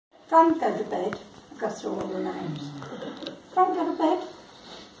Frank, go to bed. I've got through all the names. Frank, go to bed.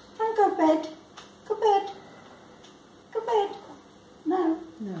 Frank, go to bed. Go to bed. Go to bed. No.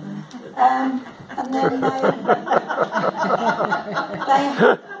 No. And then they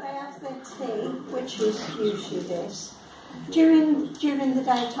have their tea, which is usually this. During the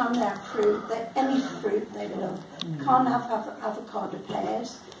daytime they have fruit, any fruit they love. Can't have avocado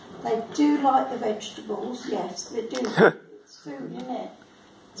pears. They do like the vegetables, yes, they do. It's food, isn't it?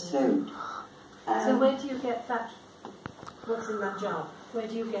 It's food. So where do you get that? What's in that jar? Where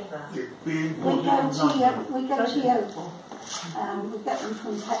do you get that? We go to Yeovil. We get them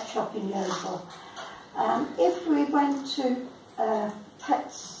from Pet Shop in Yeovil. If we went to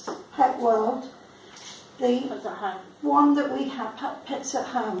Pet World, the one that we have, Pets at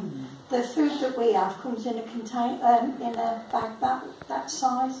Home, the food that we have comes in a container, in a bag that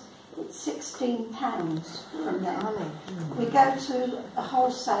size. It's £16 from them. We go to a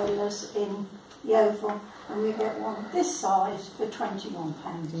wholesalers in Yeovil and we get one this size for £21.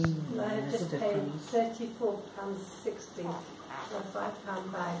 I have just paid £34.60 for a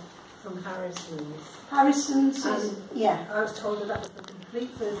 £5 bag from Harrison's. Harrison's is, yeah. I was told that was the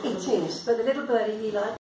complete food. It is. But the little birdie, he likes